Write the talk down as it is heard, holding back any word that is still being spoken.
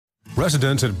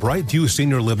Residents at Brightview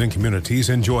Senior Living Communities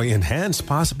enjoy enhanced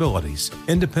possibilities,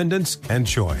 independence, and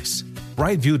choice.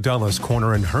 Brightview Dulles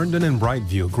Corner in Herndon and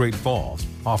Brightview, Great Falls,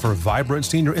 offer vibrant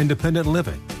senior independent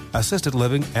living, assisted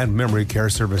living, and memory care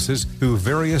services through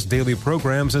various daily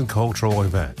programs and cultural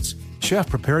events.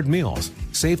 Chef-prepared meals,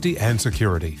 safety and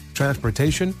security,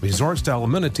 transportation, resort-style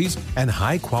amenities, and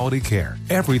high-quality care.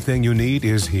 Everything you need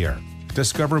is here.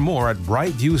 Discover more at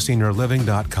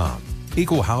brightviewseniorliving.com.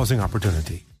 Equal housing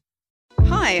opportunity.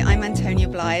 Hi, I'm Antonia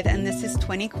Blythe, and this is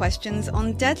 20 Questions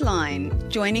on Deadline.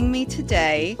 Joining me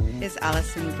today is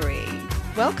Alison Brie.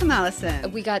 Welcome, Alison.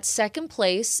 We got second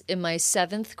place in my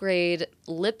 7th grade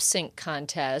lip sync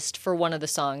contest for one of the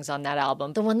songs on that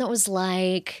album. The one that was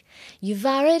like, "You've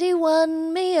already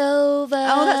won me over."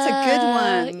 Oh, that's a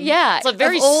good one. Yeah. It's like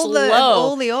very of all slow. Of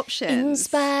all the options. In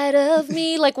spite of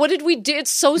me. Like, what did we do? It's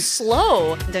so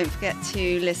slow. Don't forget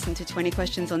to listen to 20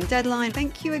 Questions on Deadline.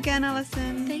 Thank you again,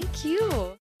 Alison. Thank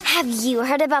you. Have you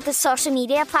heard about the social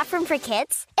media platform for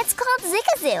kids? It's called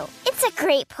Zigazoo. It's a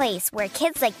great place where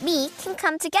kids like me can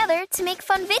come together to make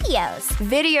fun videos.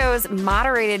 Videos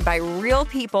moderated by real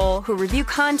people who review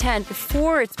content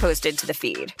before it's posted to the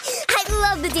feed. I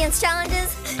love the dance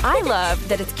challenges. I love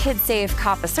that it's Kid Safe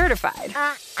COPPA certified.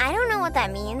 I don't know what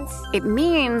that means. It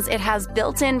means it has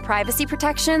built-in privacy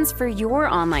protections for your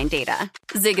online data.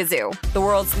 Zigazoo, the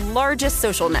world's largest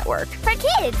social network. For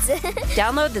kids.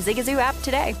 Download the Zigazoo app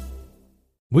today.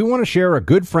 We want to share a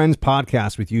Good Friends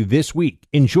podcast with you this week.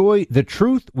 Enjoy The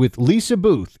Truth with Lisa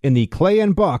Boothe in the Clay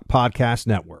and Buck Podcast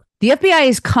Network. The FBI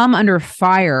has come under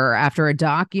fire after a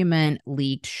document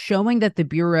leaked showing that the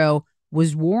Bureau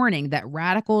was warning that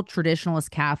radical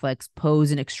traditionalist Catholics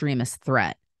pose an extremist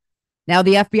threat. Now,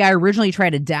 the FBI originally tried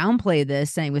to downplay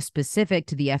this, saying it was specific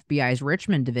to the FBI's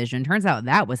Richmond division. Turns out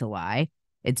that was a lie.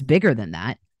 It's bigger than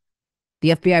that.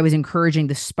 The FBI was encouraging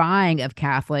the spying of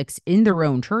Catholics in their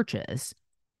own churches.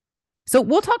 So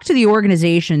we'll talk to the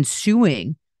organization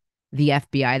suing the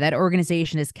FBI. That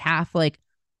organization is Catholic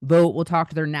Vote. We'll talk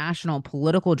to their national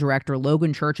political director,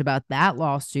 Logan Church, about that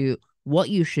lawsuit, what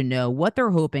you should know, what they're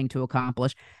hoping to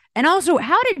accomplish. And also,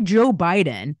 how did Joe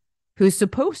Biden, who's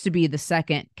supposed to be the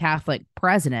second Catholic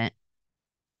president,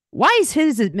 why is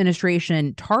his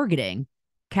administration targeting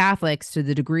Catholics to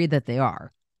the degree that they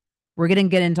are? We're going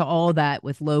to get into all that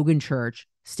with Logan Church.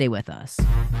 Stay with us.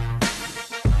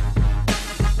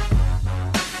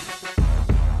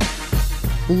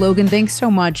 Logan, thanks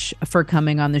so much for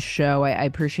coming on the show. I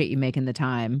appreciate you making the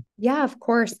time. Yeah, of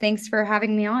course. Thanks for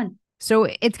having me on. So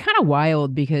it's kind of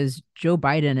wild because Joe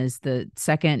Biden is the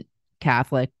second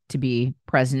Catholic to be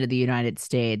president of the United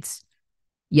States,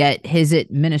 yet his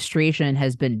administration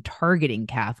has been targeting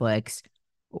Catholics.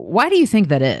 Why do you think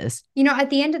that is? You know, at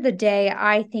the end of the day,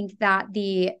 I think that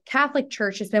the Catholic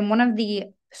Church has been one of the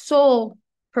sole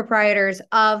proprietors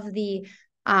of the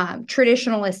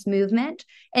traditionalist movement.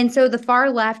 And so the far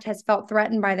left has felt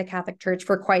threatened by the Catholic Church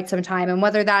for quite some time. And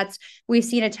whether that's, we've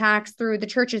seen attacks through the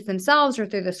churches themselves or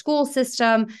through the school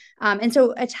system. And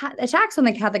so attacks on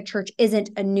the Catholic Church isn't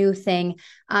a new thing.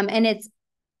 And it's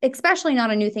especially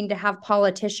not a new thing to have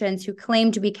politicians who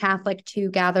claim to be Catholic to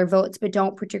gather votes, but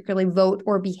don't particularly vote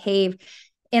or behave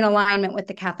in alignment with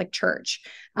the Catholic Church.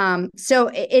 So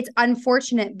it's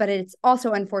unfortunate, but it's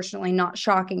also unfortunately not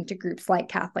shocking to groups like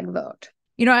Catholic Vote.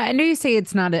 You know, I know you say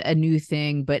it's not a new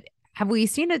thing, but have we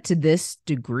seen it to this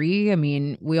degree? I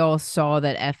mean, we all saw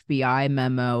that FBI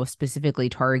memo specifically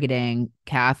targeting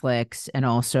Catholics and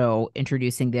also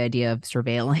introducing the idea of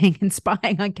surveilling and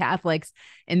spying on Catholics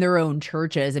in their own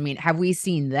churches. I mean, have we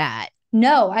seen that?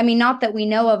 No, I mean, not that we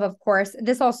know of course.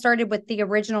 This all started with the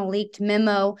original leaked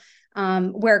memo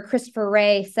where Christopher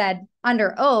Wray said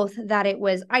under oath that it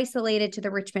was isolated to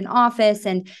the Richmond office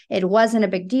and it wasn't a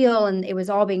big deal and it was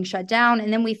all being shut down.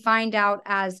 And then we find out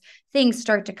as things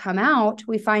start to come out,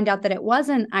 we find out that it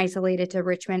wasn't isolated to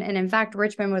Richmond. And in fact,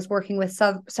 Richmond was working with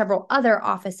several other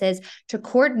offices to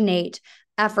coordinate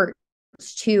efforts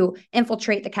to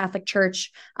infiltrate the Catholic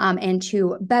Church and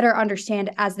to better understand,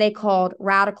 as they called,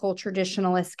 radical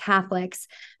traditionalist Catholics.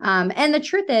 And the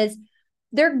truth is,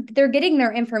 they're getting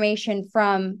their information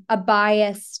from a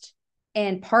biased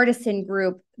and partisan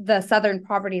group, the Southern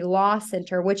Poverty Law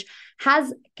Center, which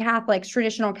has Catholics,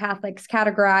 traditional Catholics,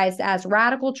 categorized as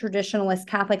radical traditionalist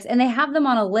Catholics, and they have them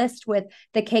on a list with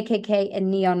the KKK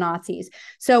and neo-Nazis.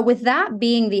 So with that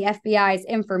being the FBI's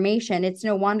information, it's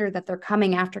no wonder that they're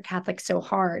coming after Catholics so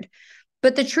hard.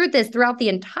 But the truth is, throughout the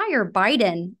entire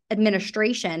Biden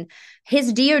administration,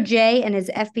 his DOJ and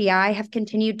his FBI have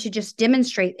continued to just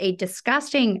demonstrate a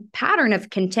disgusting pattern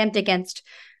of contempt against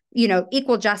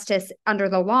equal justice under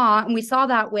the law. And we saw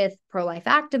that with pro-life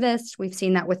activists. We've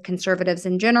seen that with conservatives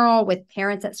in general, with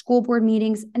parents at school board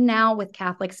meetings, and now with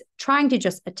Catholics trying to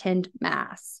just attend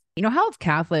Mass. How have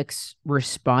Catholics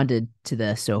responded to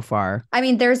this so far? I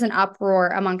mean, there's an uproar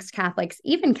amongst Catholics,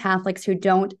 even Catholics who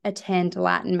don't attend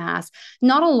Latin Mass.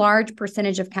 Not a large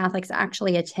percentage of Catholics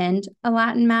actually attend a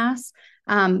Latin Mass.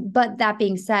 But that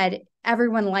being said,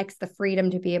 everyone likes the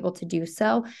freedom to be able to do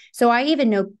so. So I even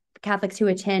know Catholics who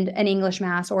attend an English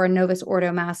Mass or a Novus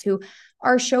Ordo Mass who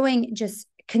are showing just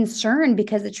concern,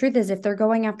 because the truth is, if they're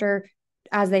going after,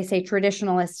 as they say,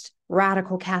 traditionalist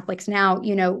radical Catholics now,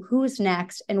 who's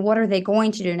next and what are they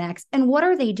going to do next? And what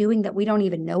are they doing that we don't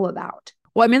even know about?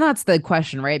 Well, I mean, that's the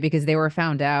question, right? Because they were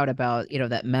found out about,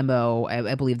 that memo.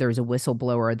 I believe there was a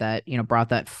whistleblower that, brought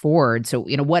that forward. So,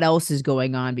 what else is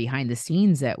going on behind the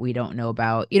scenes that we don't know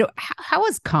about? How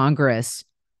has Congress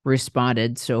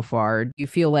responded so far? Do you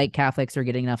feel like Catholics are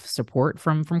getting enough support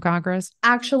from Congress?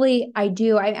 Actually, I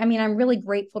do. I mean, I'm really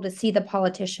grateful to see the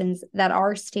politicians that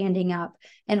are standing up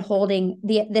and holding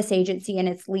this agency and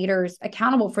its leaders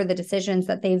accountable for the decisions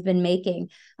that they've been making,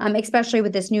 especially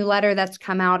with this new letter that's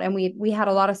come out. And we had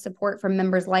a lot of support from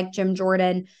members like Jim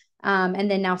Jordan,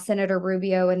 and then now Senator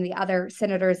Rubio and the other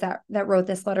senators that wrote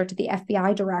this letter to the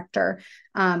FBI director.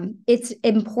 It's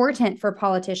important for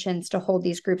politicians to hold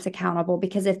these groups accountable,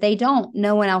 because if they don't,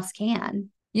 no one else can.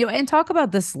 And talk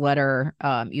about this letter.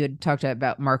 You had talked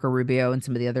about Marco Rubio and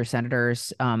some of the other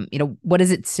senators. What does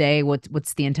it say?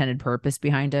 What's the intended purpose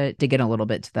behind it? Dig in a little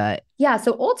bit to that. Yeah.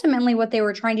 So ultimately, what they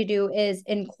were trying to do is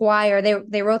inquire.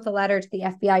 They wrote the letter to the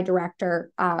FBI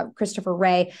director, Christopher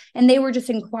Wray, and they were just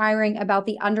inquiring about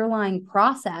the underlying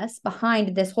process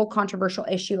behind this whole controversial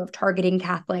issue of targeting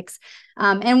Catholics.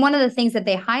 And one of the things that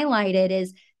they highlighted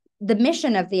is the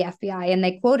mission of the FBI, and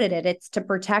they quoted it. It's to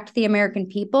protect the American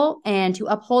people and to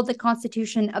uphold the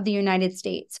Constitution of the United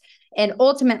States. And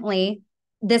ultimately,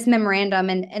 this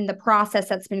memorandum and the process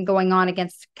that's been going on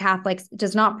against Catholics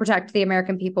does not protect the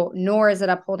American people, nor is it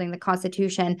upholding the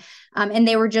Constitution. And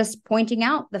they were just pointing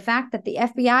out the fact that the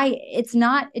FBI,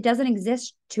 it doesn't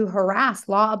exist to harass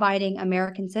law-abiding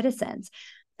American citizens.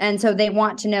 And so they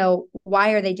want to know,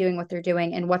 why are they doing what they're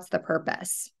doing and what's the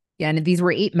purpose? Yeah, and these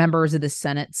were 8 members of the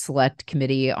Senate Select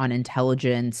Committee on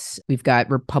Intelligence. We've got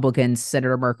Republicans,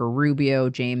 Senator Marco Rubio,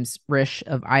 James Risch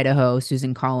of Idaho,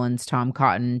 Susan Collins, Tom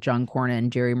Cotton, John Cornyn,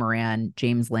 Jerry Moran,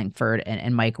 James Lankford,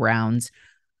 and Mike Rounds.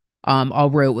 All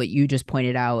wrote what you just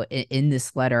pointed out in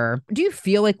this letter. Do you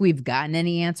feel like we've gotten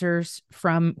any answers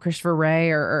from Christopher Wray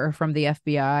or from the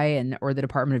FBI or the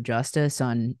Department of Justice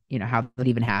on, how that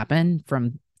even happened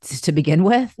to begin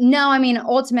with? No, I mean,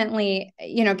 ultimately,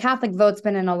 Catholic Vote's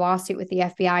been in a lawsuit with the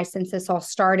FBI since this all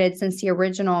started, since the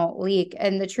original leak.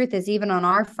 And the truth is, even on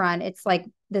our front, it's like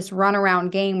this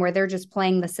runaround game where they're just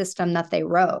playing the system that they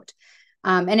wrote.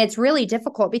 And it's really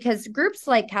difficult because groups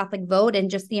like Catholic Vote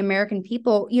and just the American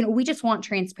people, we just want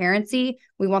transparency.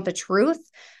 We want the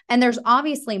truth. And there's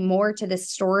obviously more to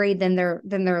this story than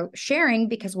they're sharing,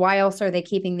 because why else are they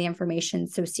keeping the information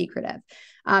so secretive?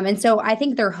 And so I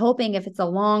think they're hoping, if it's a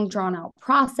long, drawn out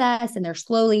process and they're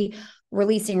slowly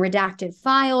releasing redacted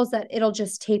files, that it'll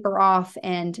just taper off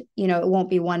and, it won't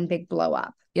be one big blow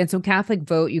up. Yeah, and so Catholic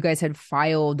Vote, you guys had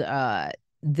filed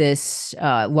this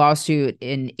lawsuit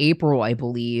in April, I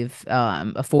believe,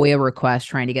 a FOIA request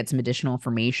trying to get some additional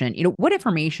information. What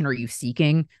information are you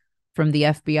seeking from the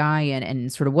FBI,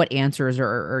 and sort of what answers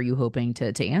are you hoping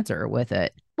to answer with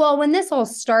it? Well, when this all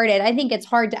started, I think it's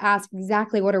hard to ask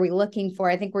exactly what are we looking for.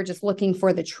 I think we're just looking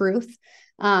for the truth.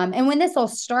 And when this all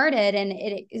started and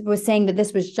it was saying that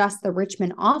this was just the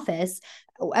Richmond office,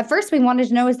 at first we wanted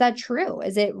to know, is that true?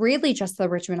 Is it really just the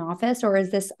Richmond office, or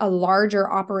is this a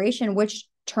larger operation, which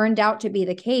turned out to be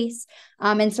the case?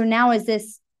 And so now, as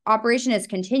this operation is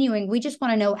continuing, we just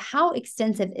want to know, how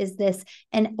extensive is this,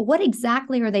 and what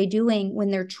exactly are they doing when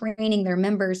they're training their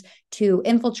members to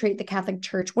infiltrate the Catholic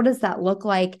Church? What does that look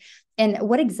like, and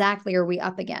what exactly are we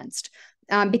up against?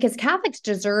 Because Catholics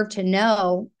deserve to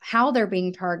know how they're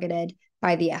being targeted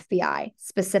by the FBI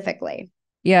specifically.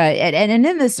 Yeah, and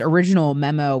in this original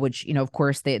memo, which, of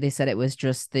course, they said it was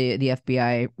just the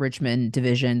FBI Richmond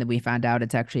division, that we found out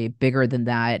it's actually bigger than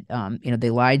that. They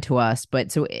lied to us.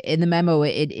 But so in the memo,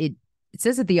 it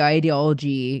says that the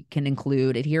ideology can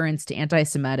include adherence to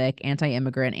anti-Semitic,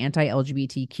 anti-immigrant,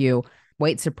 anti-LGBTQ,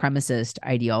 white supremacist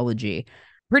ideology.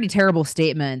 Pretty terrible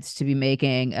statements to be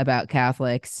making about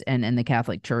Catholics and the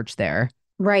Catholic Church there.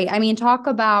 Right. I mean, talk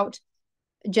about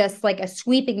just like a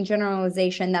sweeping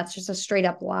generalization that's just a straight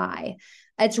up lie.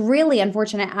 It's really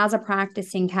unfortunate as a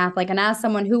practicing Catholic and as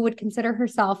someone who would consider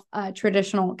herself a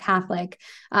traditional Catholic.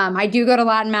 I do go to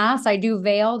Latin Mass. I do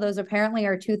veil. Those apparently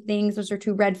are two things. Those are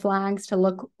two red flags to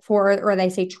look for, or they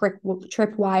say trip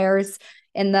wires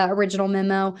in the original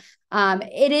memo.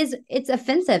 It's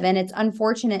offensive, and it's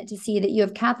unfortunate to see that you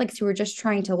have Catholics who are just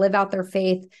trying to live out their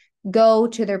faith, go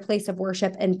to their place of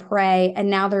worship and pray,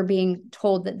 and now they're being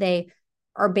told that they're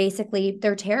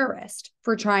terrorists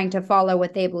for trying to follow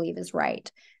what they believe is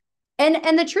right.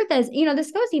 And the truth is,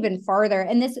 this goes even farther,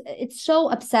 and it's so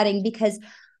upsetting because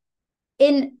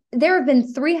there have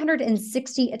been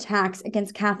 360 attacks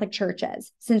against Catholic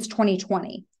churches since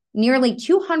 2020. Nearly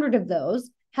 200 of those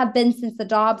have been since the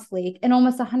Dobbs leak, and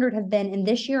almost 100 have been in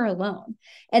this year alone.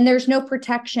 And there's no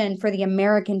protection for the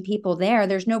American people there.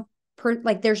 There's no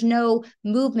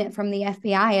movement from the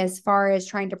FBI as far as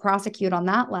trying to prosecute on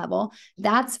that level.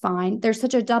 That's fine. There's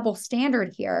such a double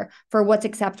standard here for what's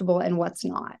acceptable and what's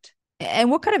not.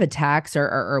 And what kind of attacks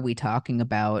are we talking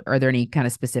about? Are there any kind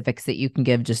of specifics that you can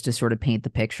give just to sort of paint the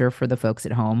picture for the folks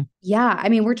at home? Yeah, I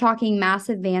mean, we're talking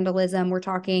massive vandalism. We're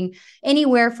talking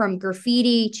anywhere from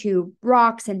graffiti to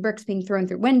rocks and bricks being thrown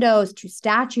through windows to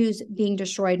statues being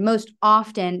destroyed, most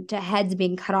often to heads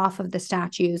being cut off of the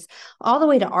statues, all the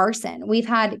way to arson. We've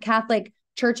had Catholic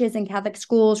churches and Catholic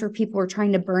schools where people were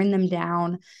trying to burn them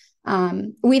down.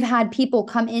 We've had people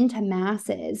come into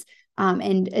masses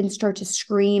and start to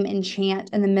scream and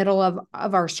chant in the middle of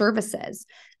our services,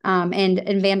 and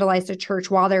vandalize the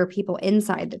church while there are people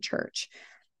inside the church.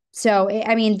 So,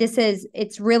 I mean,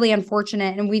 it's really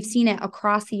unfortunate, and we've seen it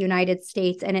across the United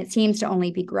States, and it seems to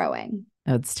only be growing.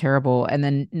 That's terrible. And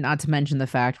then not to mention the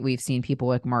fact we've seen people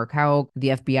like Mark Howell, the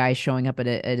FBI showing up at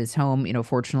his home.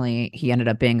 Fortunately, he ended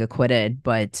up being acquitted,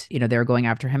 but, they're going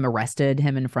after him, arrested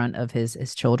him in front of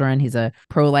his children. He's a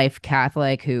pro-life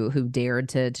Catholic who dared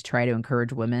to try to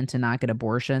encourage women to not get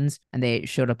abortions. And they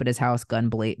showed up at his house, gun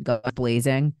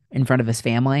blazing in front of his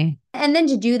family. And then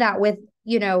to do that with,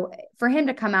 for him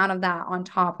to come out of that on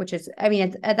top, which is, I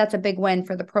mean, that's a big win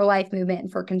for the pro-life movement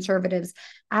and for conservatives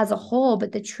as a whole.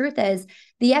 But the truth is,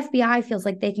 the FBI feels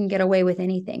like they can get away with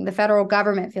anything. The federal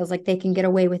government feels like they can get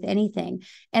away with anything.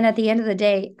 And at the end of the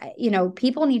day,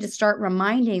 people need to start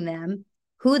reminding them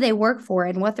who they work for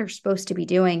and what they're supposed to be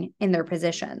doing in their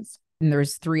positions. And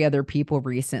there's 3 other people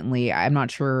recently. I'm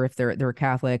not sure if they're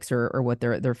Catholics or what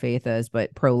their faith is,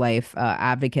 but pro-life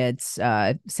advocates,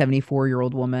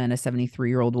 74-year-old woman, a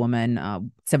 73-year-old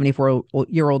woman,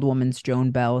 74-year-old woman's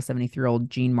Joan Bell, 73-year-old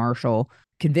Jean Marshall,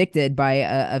 convicted by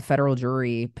a federal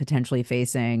jury, potentially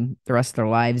facing the rest of their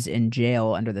lives in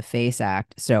jail under the FACE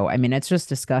Act. So, I mean, it's just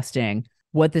disgusting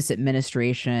what this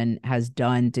administration has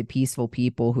done to peaceful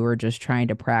people who are just trying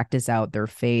to practice out their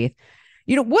faith.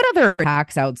 What other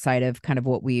attacks outside of kind of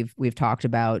what we've talked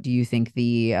about do you think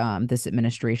this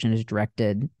administration is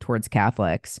directed towards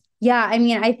Catholics? Yeah, I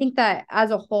mean, I think that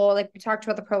as a whole, like we talked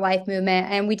about the pro-life movement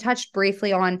and we touched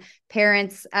briefly on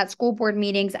parents at school board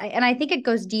meetings. And I think it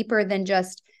goes deeper than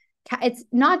it's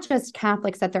not just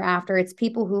Catholics that they're after. It's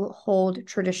people who hold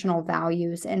traditional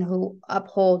values and who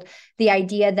uphold the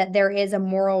idea that there is a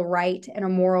moral right and a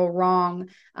moral wrong,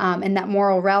 and that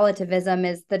moral relativism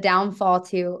is the downfall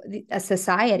to a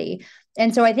society.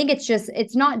 And so I think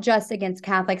it's not just against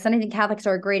Catholics. And I think Catholics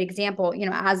are a great example,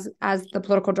 as the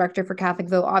political director for Catholic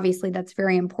Vote, obviously that's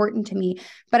very important to me.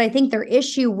 But I think their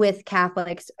issue with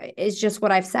Catholics is just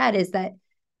what I've said, is that,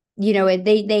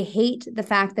 they hate the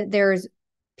fact that there are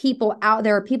people out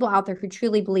there who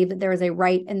truly believe that there is a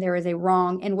right and there is a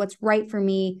wrong, and what's right for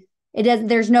me,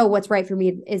 what's right for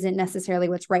me isn't necessarily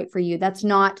what's right for you. That's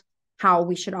not how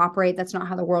we should operate. That's not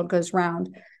how the world goes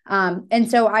round. And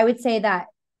so I would say that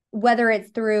whether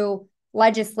it's through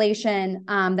legislation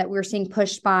that we're seeing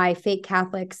pushed by fake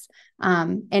Catholics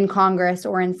in Congress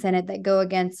or in Senate that go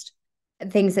against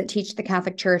things that teach the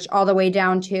Catholic Church, all the way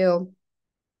down to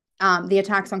the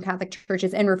attacks on Catholic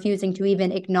churches and refusing to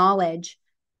even acknowledge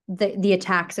the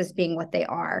attacks as being what they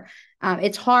are.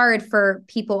 It's hard for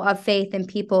people of faith and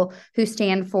people who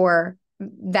stand for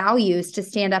values to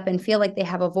stand up and feel like they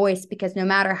have a voice, because no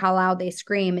matter how loud they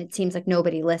scream, it seems like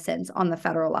nobody listens on the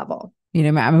federal level.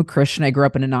 I'm a Christian. I grew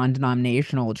up in a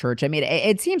non-denominational church. I mean,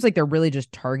 it seems like they're really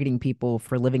just targeting people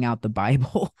for living out the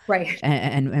Bible. Right.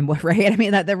 And what, right? I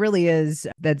mean, that really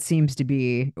that seems to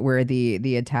be where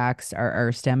the attacks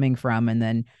are stemming from. And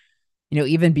then,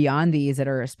 even beyond these that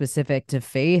are specific to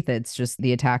faith, it's just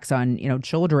the attacks on,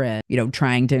 children,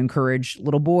 trying to encourage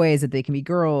little boys that they can be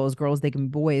girls they can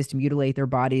be boys, to mutilate their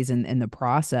bodies in the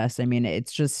process. I mean,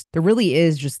 it's just, there really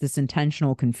is just this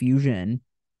intentional confusion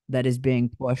that is being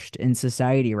pushed in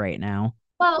society right now.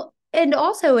 Well, and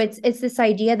also it's this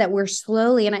idea that we're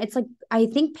slowly, and it's like I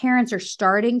think parents are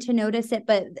starting to notice it,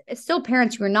 but still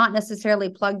parents who are not necessarily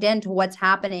plugged into what's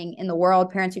happening in the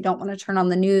world, parents who don't want to turn on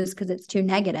the news because it's too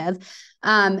negative.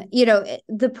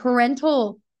 The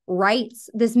parental rights,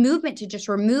 this movement to just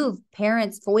remove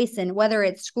parents' voice in whether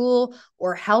it's school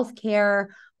or healthcare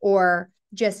or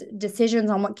just decisions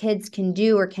on what kids can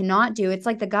do or cannot do. It's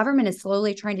like the government is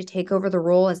slowly trying to take over the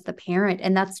role as the parent.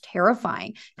 And that's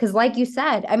terrifying. Because like you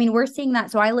said, I mean, we're seeing that.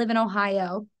 So I live in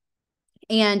Ohio.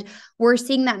 And we're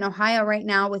seeing that in Ohio right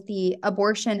now with the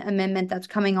abortion amendment that's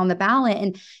coming on the ballot.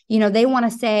 And, they want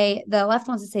to say, the left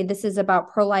wants to say this is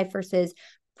about pro-life versus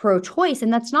pro-choice.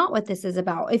 And that's not what this is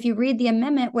about. If you read the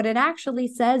amendment, what it actually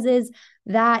says is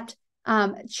that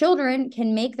children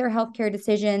can make their healthcare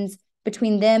decisions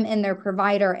between them and their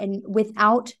provider and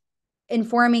without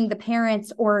informing the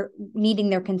parents or needing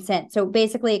their consent. So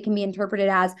basically it can be interpreted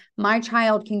as my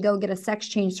child can go get a sex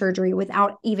change surgery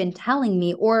without even telling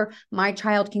me, or my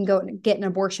child can go get an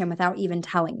abortion without even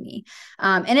telling me.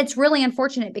 And it's really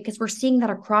unfortunate because we're seeing that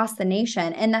across the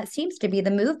nation. And that seems to be the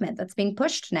movement that's being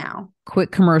pushed now. Quick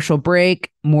commercial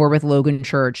break. More with Logan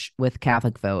Church with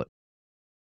Catholic Vote.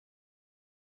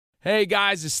 Hey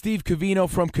guys, it's Steve Covino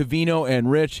from Covino and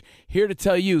Rich, here to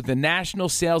tell you the national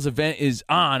sales event is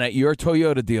on at your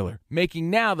Toyota dealer,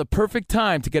 making now the perfect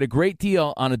time to get a great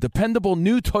deal on a dependable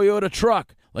new Toyota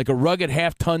truck, like a rugged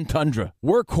half-ton Tundra.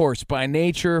 Workhorse by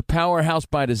nature, powerhouse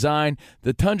by design,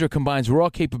 the Tundra combines raw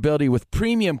capability with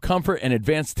premium comfort and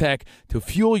advanced tech to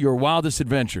fuel your wildest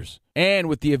adventures. And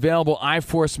with the available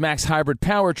iForce Max hybrid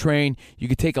powertrain, you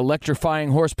can take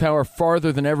electrifying horsepower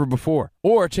farther than ever before.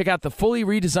 Or check out the fully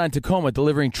redesigned Tacoma,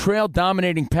 delivering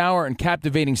trail-dominating power and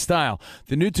captivating style.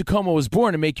 The new Tacoma was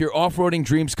born to make your off-roading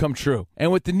dreams come true.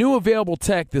 And with the new available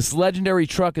tech, this legendary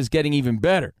truck is getting even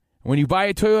better. When you buy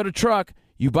a Toyota truck,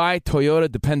 you buy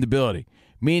Toyota dependability,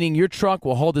 meaning your truck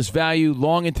will hold its value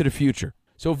long into the future.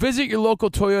 So visit your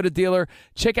local Toyota dealer.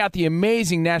 Check out the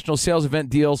amazing national sales event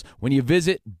deals when you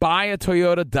visit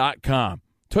buyatoyota.com.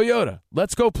 Toyota,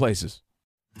 let's go places.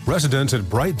 Residents at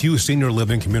Brightview Senior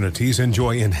Living Communities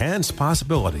enjoy enhanced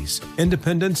possibilities,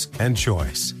 independence, and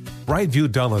choice.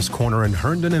 Brightview Dulles Corner in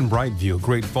Herndon and Brightview,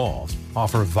 Great Falls,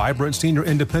 offer vibrant senior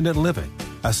independent living,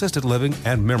 assisted living,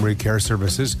 and memory care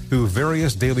services through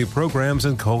various daily programs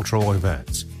and cultural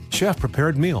events.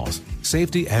 Chef-prepared meals,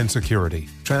 safety and security,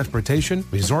 transportation,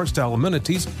 resort-style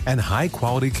amenities, and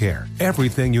high-quality care.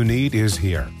 Everything you need is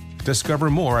here. Discover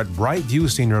more at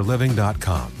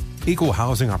brightviewseniorliving.com. Equal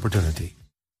housing opportunity.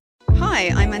 Hi,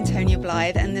 I'm Antonia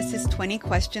Blythe, and this is 20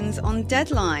 Questions on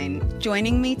Deadline.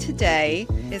 Joining me today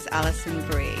is Alison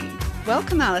Brie.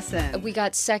 Welcome, Alison. We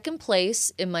got second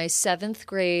place in my 7th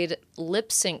grade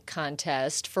lip sync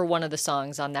contest for one of the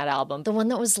songs on that album. The one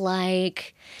that was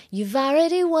like, "You've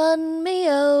already won me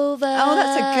over." Oh,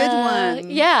 that's a good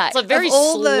one. Yeah. It's a very of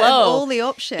all slow. Of all the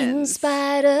options. In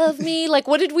spite of me. Like,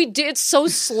 what did we do? It's so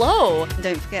slow.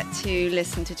 Don't forget to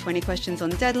listen to 20 Questions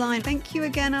on Deadline. Thank you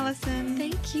again, Alison.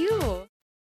 Thank you.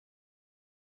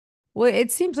 Well,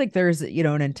 it seems like there's,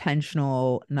 an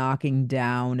intentional knocking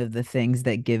down of the things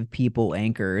that give people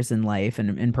anchors in life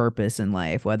and purpose in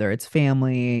life, whether it's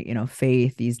family,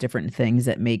 faith, these different things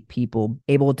that make people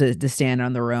able to stand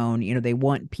on their own. They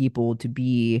want people to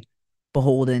be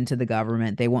beholden to the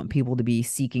government. They want people to be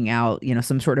seeking out,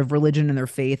 some sort of religion in their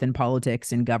faith and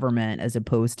politics and government, as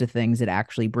opposed to things that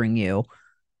actually bring you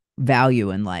value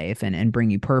in life and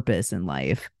bring you purpose in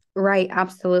life. Right.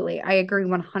 Absolutely. I agree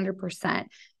 100%.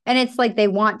 And it's like they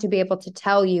want to be able to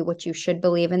tell you what you should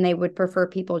believe, and they would prefer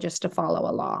people just to follow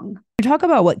along. Talk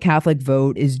about what Catholic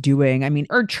Vote is doing. I mean,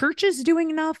 are churches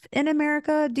doing enough in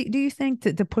America, do you think,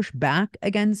 to push back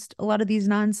against a lot of these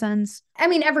nonsense? I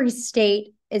mean, every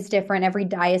state is different. Every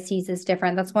diocese is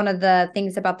different. That's one of the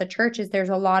things about the church is there's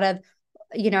a lot of,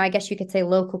 I guess you could say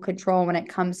local control when it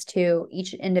comes to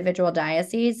each individual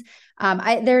diocese.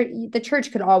 The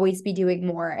church could always be doing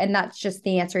more. And that's just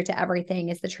the answer to everything,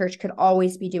 is the church could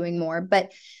always be doing more.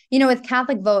 But, with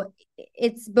Catholic Vote,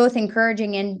 it's both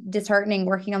encouraging and disheartening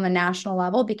working on the national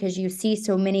level, because you see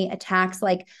so many attacks.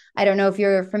 Like, I don't know if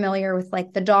you're familiar with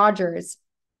like the Dodgers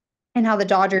and how the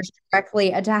Dodgers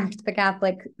directly attacked the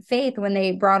Catholic faith when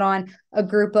they brought on a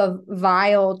group of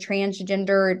vile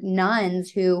transgender nuns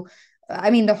who,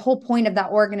 the whole point of that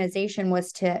organization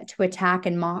was to attack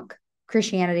and mock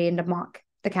Christianity and to mock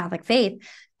the Catholic faith.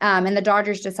 And the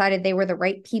Dodgers decided they were the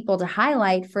right people to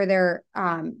highlight for their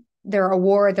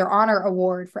award, their honor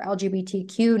award for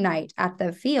LGBTQ night at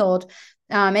the field.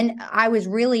 And I was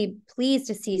really pleased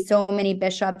to see so many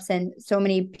bishops and so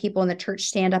many people in the church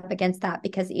stand up against that,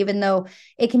 because even though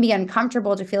it can be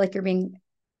uncomfortable to feel like you're being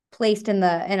placed in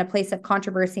a place of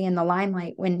controversy in the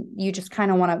limelight, when you just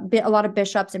kind of want to, a lot of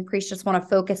bishops and priests just want to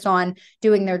focus on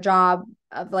doing their job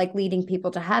of like leading people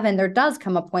to heaven. There does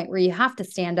come a point where you have to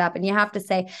stand up and you have to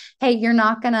say, hey, you're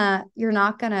not gonna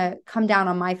come down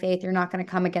on my faith. You're not gonna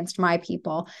come against my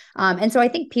people. And so I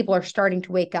think people are starting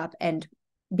to wake up and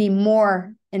be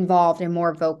more involved and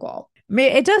more vocal. I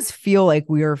mean, it does feel like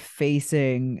we are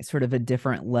facing sort of a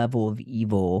different level of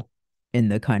evil in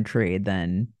the country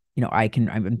than,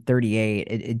 I'm 38.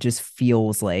 It just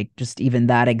feels like just even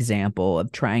that example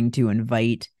of trying to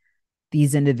invite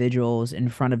these individuals in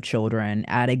front of children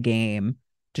at a game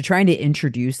to trying to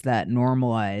introduce that,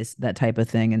 normalize that type of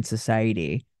thing in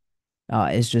society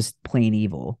is just plain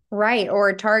evil. Right.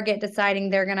 Or Target deciding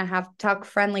they're going to have tuck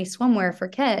friendly swimwear for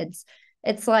kids.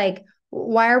 It's like,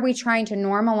 why are we trying to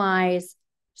normalize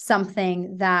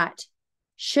something that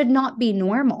should not be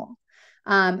normal?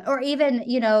 Or even,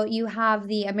 you have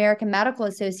the American Medical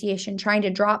Association trying to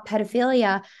drop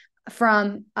pedophilia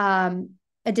from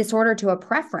a disorder to a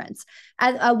preference.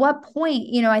 At what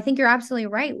point, I think you're absolutely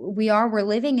right. We're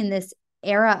living in this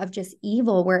era of just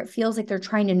evil where it feels like they're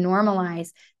trying to normalize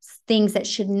things that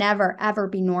should never, ever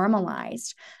be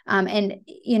normalized.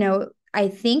 I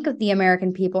think the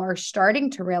American people are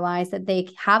starting to realize that they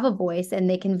have a voice and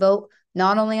they can vote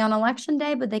not only on election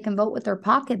day, but they can vote with their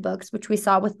pocketbooks, which we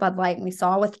saw with Bud Light and we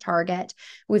saw with Target.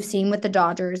 We've seen with the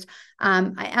Dodgers.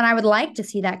 And I would like to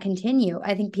see that continue.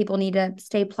 I think people need to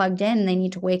stay plugged in and they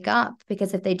need to wake up,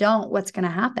 because if they don't, what's going to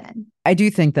happen? I do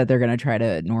think that they're going to try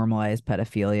to normalize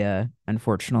pedophilia,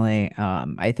 unfortunately.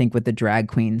 I think with the drag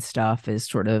queen stuff is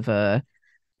sort of an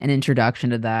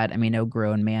introduction to that. I mean, no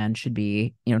grown man should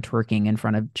be, twerking in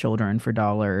front of children for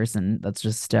dollars. And that's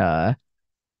just,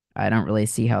 I don't really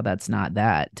see how that's not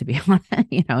that, to be honest.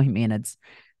 I mean, it's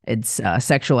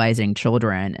sexualizing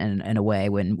children in a way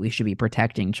when we should be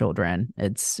protecting children.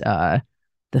 It's the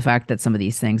fact that some of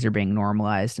these things are being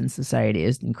normalized in society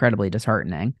is incredibly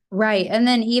disheartening. Right. And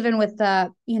then even with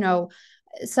the,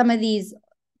 some of these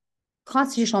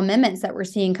constitutional amendments that we're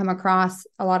seeing come across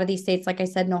a lot of these states, like I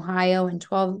said, in Ohio and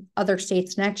 12 other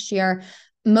states next year,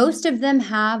 most of them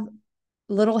have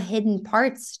little hidden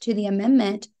parts to the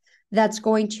amendment that's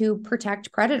going to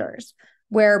protect predators,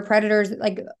 where predators,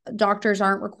 like doctors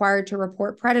aren't required to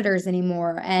report predators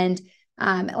anymore. And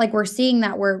like we're seeing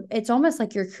that where it's almost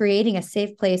like you're creating a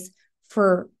safe place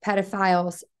for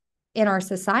pedophiles in our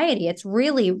society. It's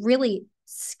really, really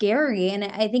scary. And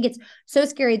I think it's so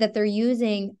scary that they're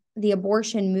using the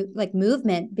abortion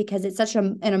movement, because it's such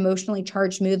an emotionally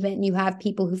charged movement, and you have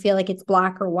people who feel like it's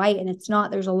black or white, and it's not.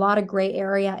 There's a lot of gray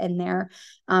area in there,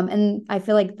 and I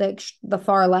feel like the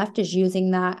far left is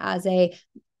using that as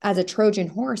a Trojan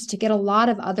horse to get a lot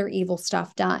of other evil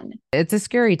stuff done. It's a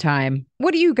scary time.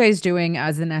 What are you guys doing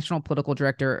as the national political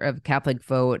director of Catholic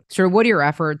Vote? Sort of what do your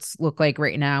efforts look like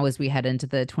right now as we head into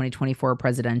the 2024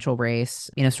 presidential race?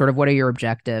 Sort of what are your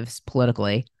objectives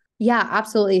politically? Yeah,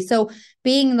 absolutely. So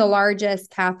being the largest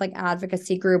Catholic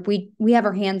advocacy group, we have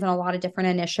our hands on a lot of different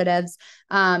initiatives.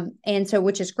 And so,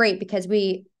 which is great because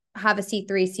we have a C3,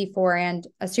 C4, and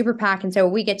a super PAC. And so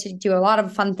we get to do a lot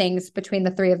of fun things between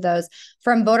the three of those,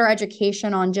 from voter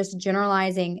education on just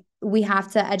generalizing. We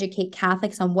have to educate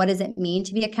Catholics on what does it mean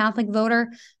to be a Catholic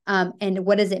voter, and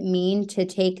what does it mean to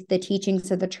take the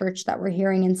teachings of the church that we're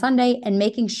hearing in Sunday and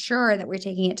making sure that we're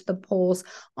taking it to the polls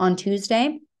on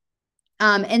Tuesday.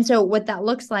 And so what that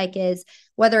looks like is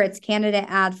whether it's candidate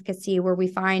advocacy, where we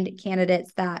find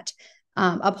candidates that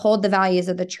uphold the values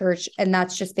of the church, and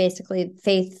that's just basically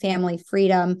faith, family,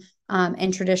 freedom,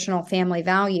 and traditional family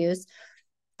values,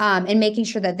 and making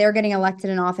sure that they're getting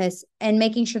elected in office, and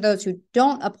making sure those who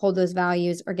don't uphold those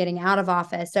values are getting out of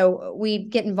office. So we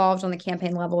get involved on the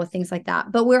campaign level with things like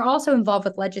that. But we're also involved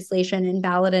with legislation and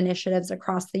ballot initiatives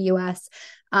across the U.S.,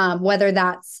 whether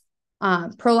that's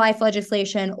pro-life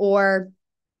legislation or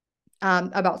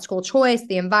about school choice,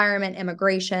 the environment,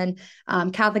 immigration.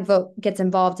 Catholic Vote gets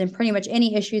involved in pretty much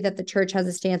any issue that the church has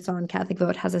a stance on. Catholic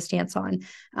Vote has a stance on.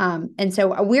 And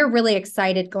so we're really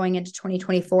excited going into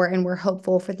 2024, and we're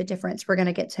hopeful for the difference we're going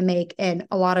to get to make in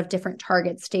a lot of different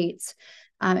target states,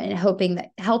 and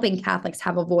helping Catholics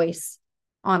have a voice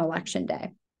on election day.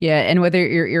 Yeah, and whether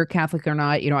you're Catholic or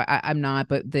not, I'm not,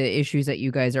 but the issues that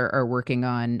you guys are working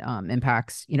on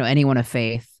impacts, anyone of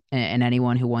faith and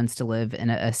anyone who wants to live in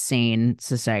a sane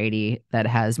society that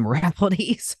has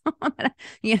morality.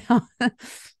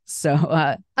 So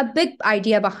a big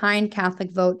idea behind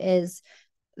Catholic Vote is,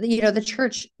 the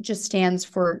church just stands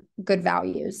for good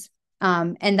values.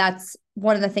 And that's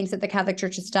one of the things that the Catholic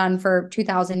Church has done for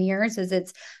 2,000 years, is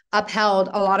it's upheld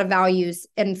a lot of values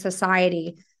in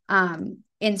society.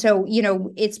 And so,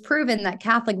 it's proven that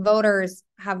Catholic voters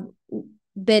have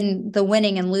been the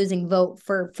winning and losing vote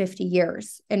for 50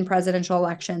 years in presidential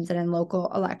elections and in local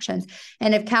elections.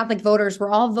 And if Catholic voters were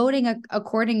all voting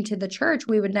according to the church,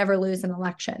 we would never lose an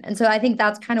election. And so I think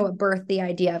that's kind of what birthed the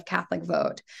idea of Catholic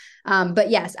vote. But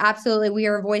yes, absolutely. We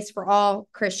are a voice for all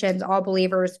Christians, all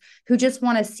believers who just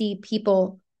want to see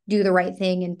people do the right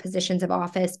thing in positions of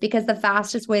office, because the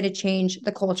fastest way to change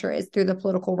the culture is through the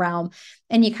political realm.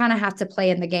 And you kind of have to play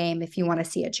in the game if you want to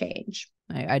see a change.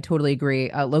 I totally agree.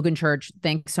 Logan Church,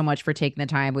 thanks so much for taking the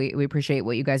time. We appreciate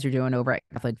what you guys are doing over at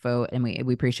Catholic Vote, and we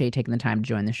appreciate taking the time to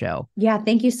join the show. Yeah,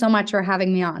 thank you so much for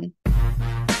having me on.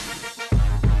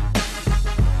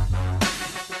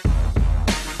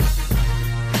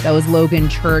 That was Logan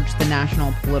Church, the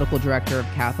National Political Director of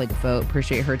Catholic Vote.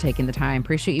 Appreciate her taking the time.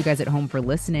 Appreciate you guys at home for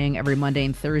listening every Monday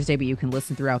and Thursday, but you can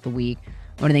listen throughout the week.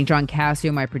 I want to thank John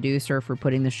Cassio, my producer, for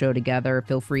putting the show together.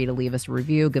 Feel free to leave us a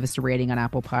review, give us a rating on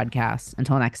Apple Podcasts.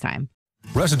 Until next time.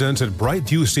 Residents at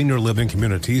Brightview Senior Living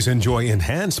Communities enjoy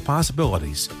enhanced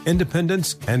possibilities,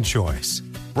 independence, and choice.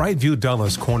 Brightview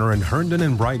Dulles Corner in Herndon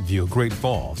and Brightview, Great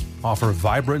Falls, offer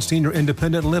vibrant senior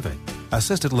independent living,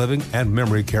 assisted living, and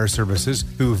memory care services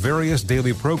through various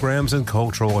daily programs and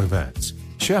cultural events.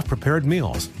 Chef-prepared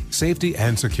meals, safety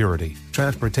and security,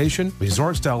 transportation,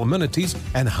 resort-style amenities,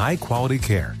 and high-quality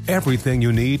care. Everything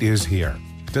you need is here.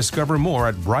 Discover more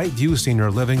at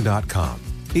brightviewseniorliving.com.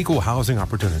 Equal housing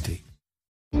opportunity.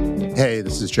 Hey,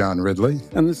 this is John Ridley.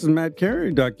 And this is Matt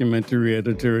Carey, documentary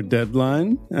editor at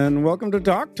Deadline. And welcome to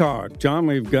Doc Talk. John,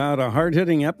 we've got a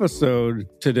hard-hitting episode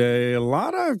today. A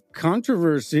lot of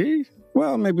controversy.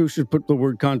 Well, maybe we should put the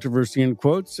word controversy in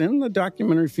quotes in the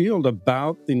documentary field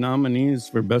about the nominees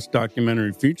for Best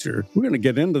Documentary Feature. We're going to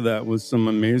get into that with some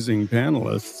amazing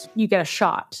panelists. You get a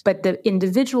shot, but the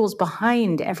individuals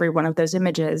behind every one of those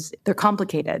images, they're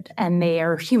complicated and they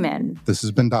are human. This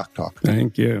has been Doc Talk.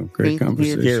 Thank you. Great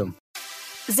conversation. You.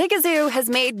 Zigazoo has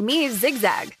made me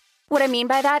zigzag. What I mean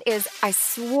by that is I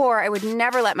swore I would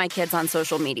never let my kids on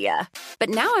social media, but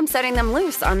now I'm setting them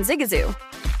loose on Zigazoo.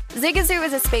 Zigazoo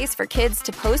is a space for kids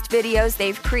to post videos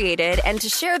they've created and to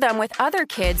share them with other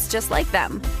kids just like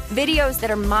them. Videos that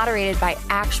are moderated by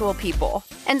actual people.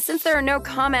 And since there are no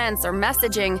comments or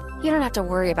messaging, you don't have to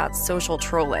worry about social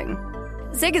trolling.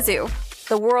 Zigazoo,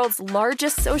 the world's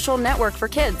largest social network for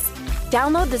kids.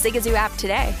 Download the Zigazoo app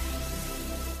today.